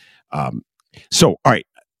makes. So, all right.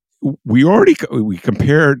 We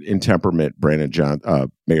compared in temperament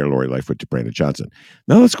Mayor Lori Lightfoot to Brandon Johnson.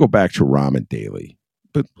 Now let's go back to Rahm and Daley,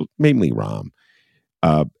 but mainly Rahm.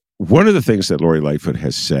 One of the things that Lori Lightfoot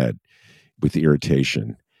has said with the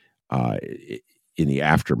irritation in the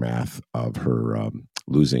aftermath of her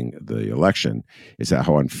losing the election is that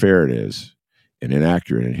how unfair it is and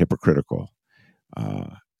inaccurate and hypocritical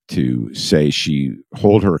to say she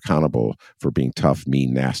hold her accountable for being tough,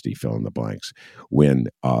 mean, nasty, fill in the blanks, when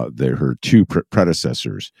her two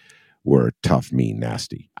predecessors were tough, mean,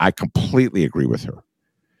 nasty. I completely agree with her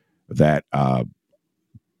that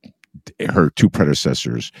her two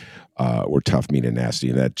predecessors were tough, mean, and nasty,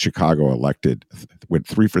 and that Chicago went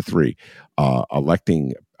 3 for 3,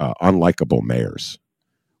 electing unlikable mayors.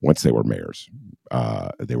 Once they were mayors,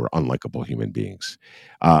 they were unlikable human beings.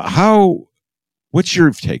 What's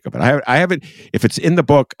your take of it? I haven't. If it's in the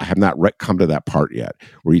book, I have not come to that part yet,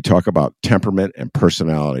 where you talk about temperament and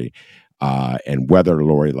personality, and whether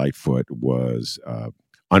Lori Lightfoot was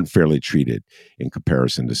unfairly treated in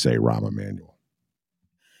comparison to, say, Rahm Emanuel.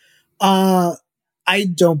 I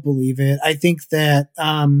don't believe it. I think that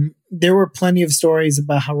there were plenty of stories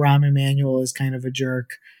about how Rahm Emanuel is kind of a jerk,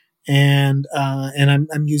 and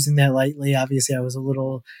I'm using that lightly. Obviously, I was a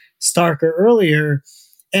little starker earlier,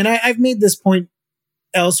 and I've made this point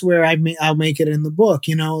elsewhere. I'll make it in the book.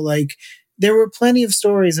 There were plenty of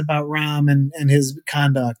stories about Rahm and his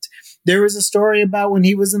conduct. There was a story about when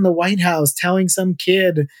he was in the White House telling some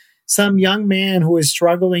young man who is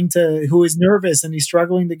nervous and he's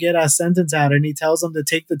struggling to get a sentence out, and he tells him to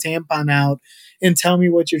take the tampon out and tell me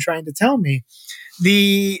what you're trying to tell me.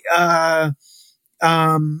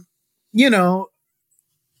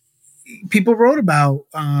 People wrote about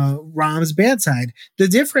Rahm's bad side. The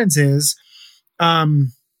difference is,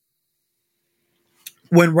 when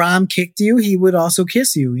Rahm kicked you, he would also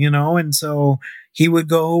kiss you, and so he would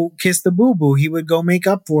go kiss the boo-boo. He would go make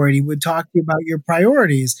up for it. He would talk to you about your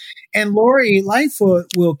priorities. And Lori Lightfoot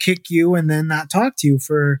will kick you and then not talk to you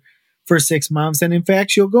for 6 months. And in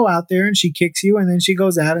fact, she'll go out there and she kicks you, and then she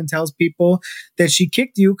goes out and tells people that she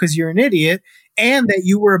kicked you because you're an idiot and that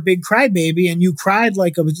you were a big crybaby and you cried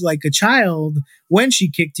like a child when she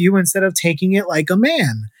kicked you instead of taking it like a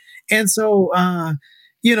man. And so,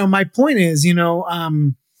 my point is,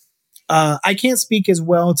 I can't speak as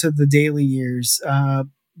well to the Daley years,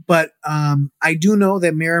 but I do know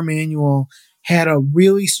that Mayor Emanuel had a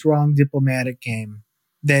really strong diplomatic game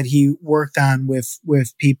that he worked on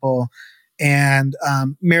with people, and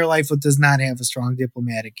Mayor Lightfoot does not have a strong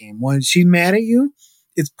diplomatic game. When she's mad at you,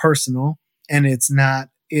 it's personal, and it's not.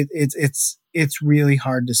 It's really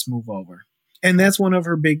hard to smooth over, and that's one of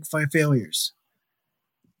her big failures.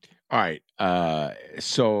 All right.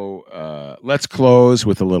 So let's close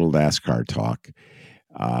with a little NASCAR talk.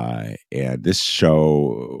 And this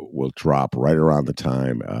show will drop right around the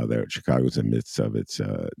time that Chicago's in the midst of its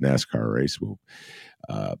NASCAR race. Will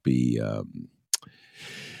be,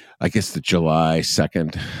 I guess, the July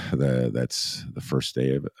 2nd. That's the first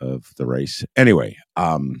day of the race. Anyway,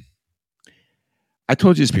 I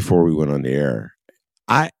told you this before we went on the air.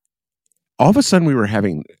 All of a sudden we were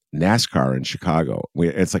having NASCAR in Chicago.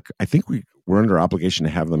 It's like I think we're under obligation to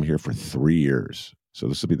have them here for 3 years. So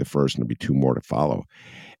this will be the first, and there'll be 2 more to follow.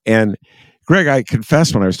 And Greg, I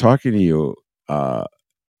confess when I was talking to you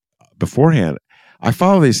beforehand, I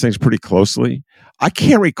follow these things pretty closely. I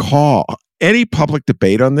can't recall any public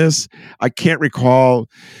debate on this. I can't recall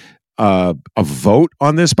a vote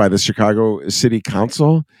on this by the Chicago City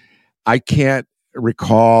Council. I can't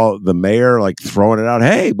recall the mayor like throwing it out.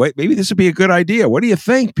 Hey, wait, maybe this would be a good idea. What do you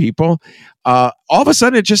think, people? All of a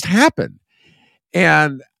sudden, it just happened.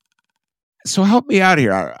 And so help me out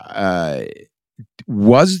here.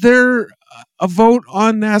 Was there a vote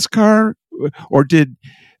on NASCAR, or did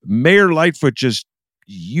Mayor Lightfoot just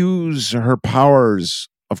use her powers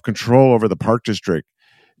of control over the park district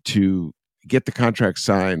to get the contract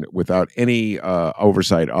signed without any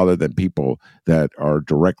oversight other than people that are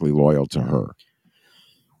directly loyal to her?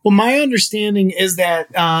 Well, my understanding is that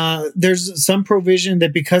there's some provision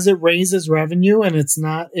that because it raises revenue and it's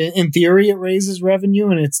not, in theory, it raises revenue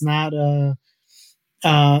and it's not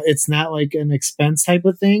like an expense type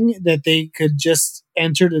of thing, that they could just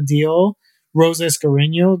enter the deal. Rose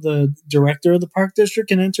Escarino, the director of the park district,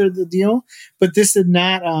 can enter the deal, but this did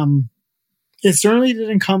not. It certainly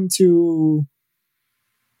didn't come to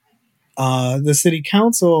the city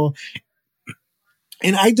council.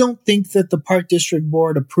 And I don't think that the park district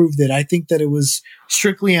board approved it. I think that it was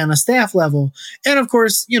strictly on a staff level. And of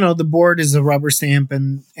course, the board is a rubber stamp,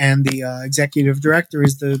 and the executive director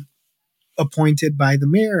is the appointed by the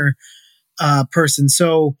mayor person.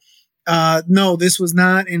 So no, this was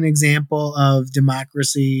not an example of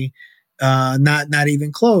democracy. Not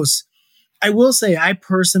even close. I will say I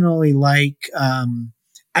personally like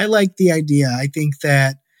the idea. I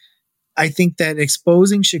think that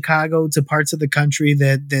exposing Chicago to parts of the country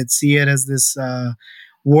that see it as this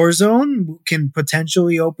war zone can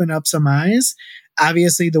potentially open up some eyes.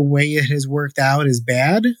 Obviously, the way it has worked out is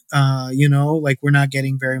bad. Like we're not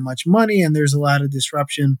getting very much money and there's a lot of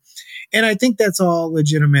disruption. And I think that's all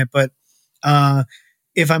legitimate. But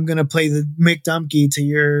if I'm going to play the McDumpkey to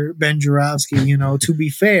your Ben Joravsky, to be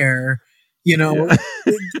fair,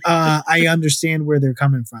 I understand where they're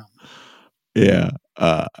coming from. Yeah.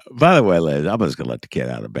 By the way, ladies, I'm just going to let the cat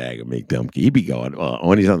out of the bag and make Dumpke. He'd be going,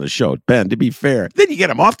 when he's on the show, Ben, to be fair. Then you get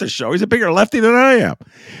him off the show. He's a bigger lefty than I am.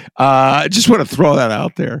 I just want to throw that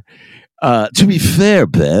out there. To be fair,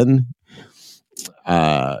 Ben.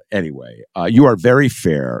 Anyway, you are very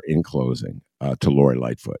fair in closing to Lori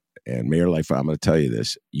Lightfoot. And Mayor Lightfoot, I'm going to tell you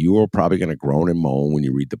this. You are probably going to groan and moan when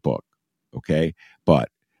you read the book. Okay? But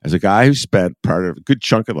as a guy who spent part of a good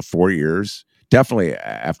chunk of the 4 years, definitely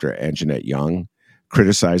after Anjanette Young,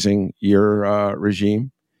 criticizing your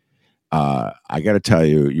regime, I got to tell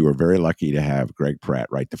you, you were very lucky to have Greg Pratt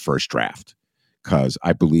write the first draft, because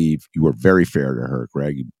I believe you were very fair to her,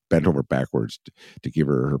 Greg. You bent over backwards to give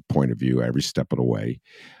her point of view every step of the way.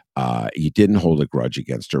 You didn't hold a grudge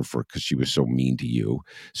against her because she was so mean to you.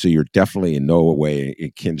 So you're definitely in no way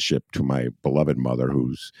in kinship to my beloved mother,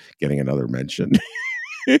 who's getting another mention.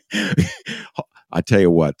 I tell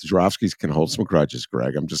you what, the Joravskys can hold some grudges,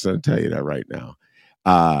 Greg. I'm just going to tell you that right now.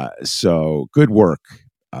 So good work.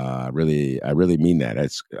 I really mean that.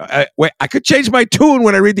 I could change my tune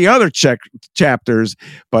when I read the other chapters,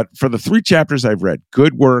 but for the 3 chapters I've read,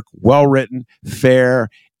 good work, well written, fair,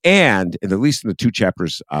 and at least in the 2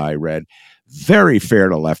 chapters I read, very fair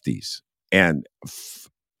to lefties. And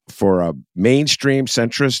for a mainstream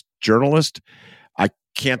centrist journalist, I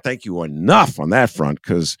can't thank you enough on that front,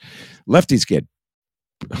 because lefties get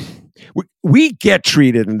we get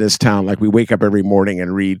treated in this town like we wake up every morning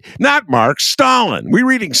and read not Marx, Stalin. We're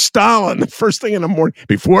reading Stalin the first thing in the morning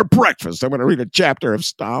before breakfast. I'm going to read a chapter of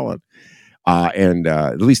Stalin. And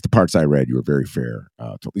at least the parts I read, you were very fair.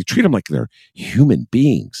 You treat them like they're human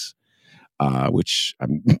beings, which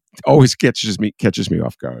always catches me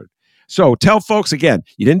off guard. So tell folks again,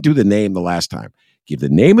 you didn't do the name the last time. Give the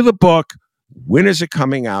name of the book. When is it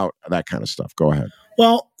coming out? That kind of stuff. Go ahead.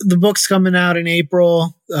 Well, the book's coming out in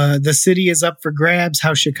April. The city is up for grabs.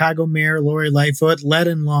 How Chicago Mayor Lori Lightfoot led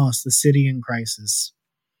and lost the city in crisis.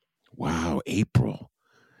 Wow, April.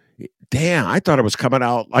 Damn, I thought it was coming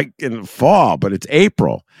out like in the fall, but it's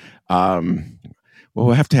April. Well,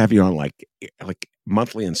 we'll have to have you on like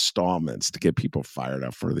monthly installments to get people fired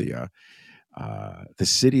up for the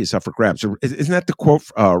city is up for grabs. Isn't that the quote,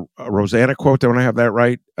 Rosanna quote? Don't I have that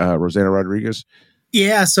right? Rosanna Rodriguez?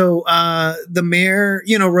 Yeah. So the mayor,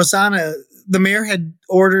 Rosanna, the mayor had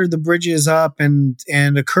ordered the bridges up and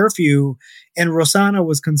a curfew, and Rosanna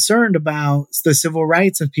was concerned about the civil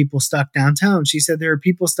rights of people stuck downtown. She said there are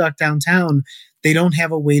people stuck downtown. They don't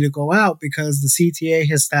have a way to go out because the CTA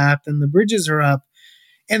has stopped and the bridges are up.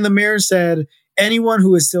 And the mayor said, anyone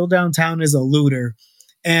who is still downtown is a looter.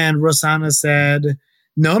 And Rosanna said,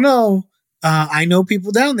 no, I know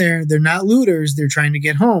people down there. They're not looters. They're trying to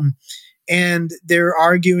get home. And they're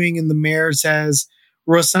arguing, and the mayor says,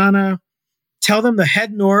 Rosanna, tell them to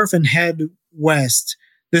head north and head west.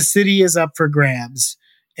 The city is up for grabs.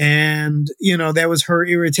 And, that was her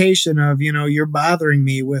irritation of, you're bothering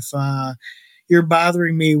me with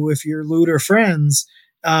your looter friends.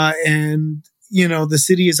 And, the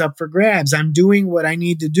city is up for grabs. I'm doing what I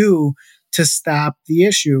need to do to stop the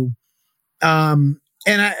issue. And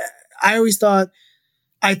I always thought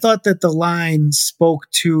that the line spoke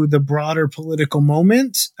to the broader political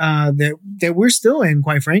moment that we're still in.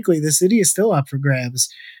 Quite frankly, the city is still up for grabs,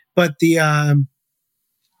 but the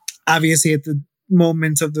obviously at the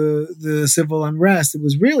moment of the civil unrest, it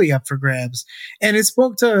was really up for grabs, and it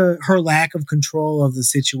spoke to her lack of control of the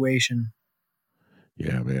situation.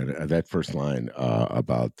 Yeah, man, that first line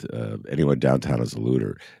about anyone downtown is a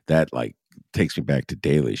looter, that takes me back to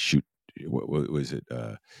Daly. What was it?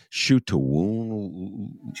 Shoot to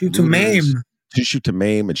wound, shoot to maim, shoot to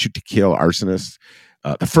maim, and shoot to kill arsonists.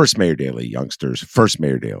 The first Mayor Daley, youngsters, first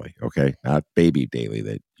Mayor Daley. Okay, not baby Daley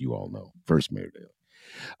that you all know. First Mayor Daley.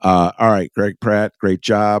 All right, Greg Pratt, great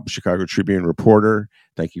job, Chicago Tribune reporter.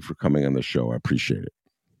 Thank you for coming on the show. I appreciate it.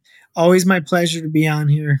 Always my pleasure to be on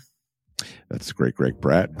here. That's the great Greg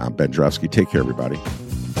Pratt. I'm Ben Drofsky. Take care, everybody.